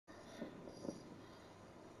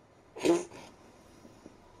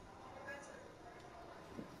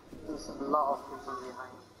A lot of people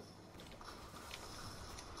behind.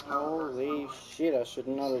 Holy shit, I should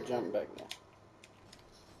not have jumped back there.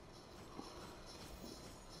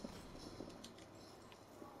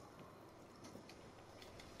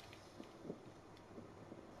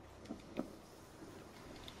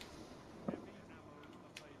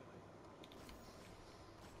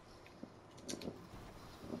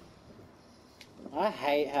 I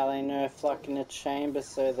hate how they nerf like in a chamber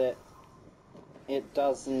so that it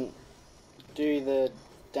doesn't do the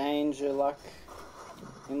danger like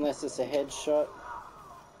unless it's a headshot.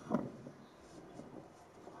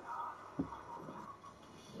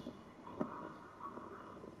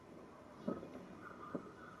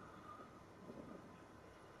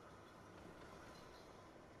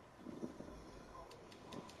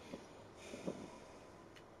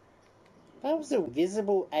 That was a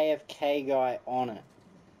visible AFK guy on it.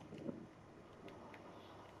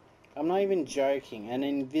 I'm not even joking, an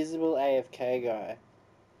invisible AFK guy.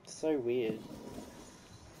 So weird.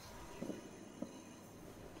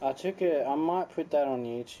 I might put that on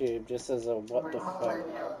YouTube just as a what the fuck.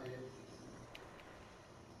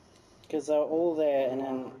 Because they're all there and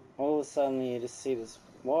then all of a sudden you just see this,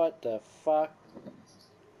 what the fuck?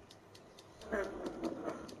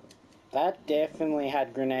 That definitely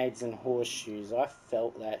had grenades and horseshoes. I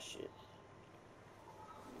felt that shit.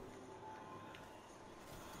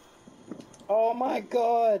 Oh my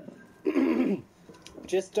god!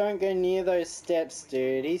 Just don't go near those steps,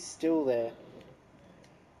 dude. He's still there.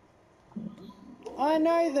 I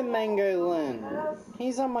know the Mangolin.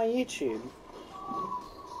 He's on my YouTube.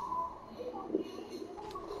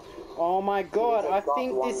 Oh my god, I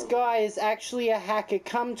think this guy is actually a hacker.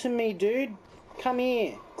 Come to me, dude. Come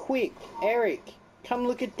here. Quick. Eric. Come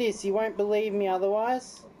look at this. You won't believe me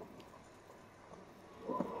otherwise.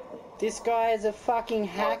 This guy is a fucking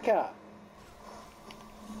hacker.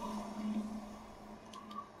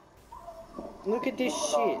 Look at this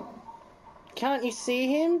shit. Can't you see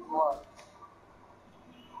him?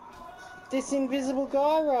 This invisible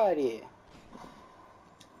guy right here.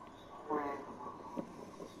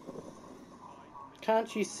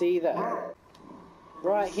 Can't you see that?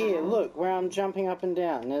 Right here, look, where I'm jumping up and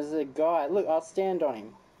down. There's a guy. Look, I'll stand on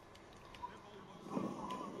him.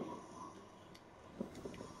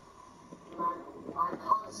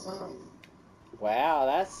 Wow,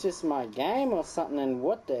 that's just my game or something, and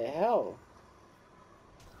what the hell?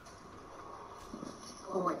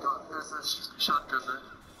 Oh my god, there's a shotgun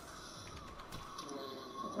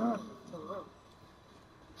there.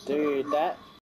 Dude, that